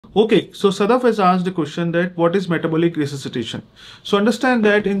Okay, so Sadaf has asked a question that what is metabolic resuscitation? So understand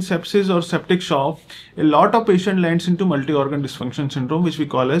that in sepsis or septic shock, a lot of patient lands into multi-organ dysfunction syndrome, which we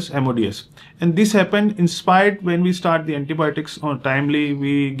call as MODS. And this happened in spite when we start the antibiotics on timely,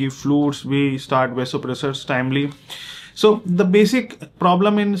 we give fluids, we start vasopressors timely. So the basic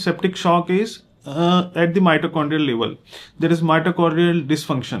problem in septic shock is at the mitochondrial level. There is mitochondrial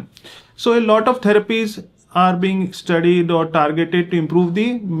dysfunction. So a lot of therapies are being studied or targeted to improve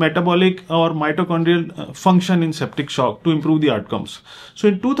the metabolic or mitochondrial function in septic shock to improve the outcomes. So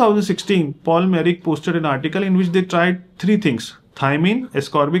in 2016, Paul Merrick posted an article in which they tried three things: thiamine,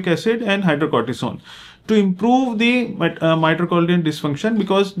 ascorbic acid, and hydrocortisone to improve the mitochondrial dysfunction,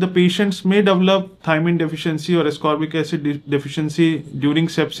 because the patients may develop thiamine deficiency or ascorbic acid deficiency during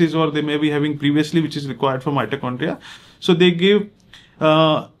sepsis, or they may be having previously, which is required for mitochondria. So they give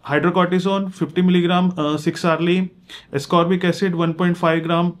hydrocortisone 50 milligram 6 hourly, ascorbic acid 1.5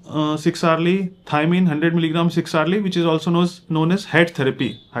 gram 6 hourly, thiamine 100 milligram 6 hourly, which is also known as HAT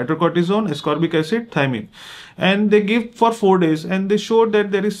therapy: hydrocortisone, ascorbic acid, thiamine. And they give for 4 days, and they showed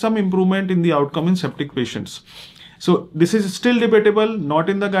that there is some improvement in the outcome in septic patients. So this is still debatable,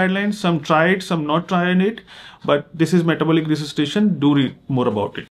 not in the guidelines. Some tried, some not tried it, but this is metabolic resuscitation. Do read more about it.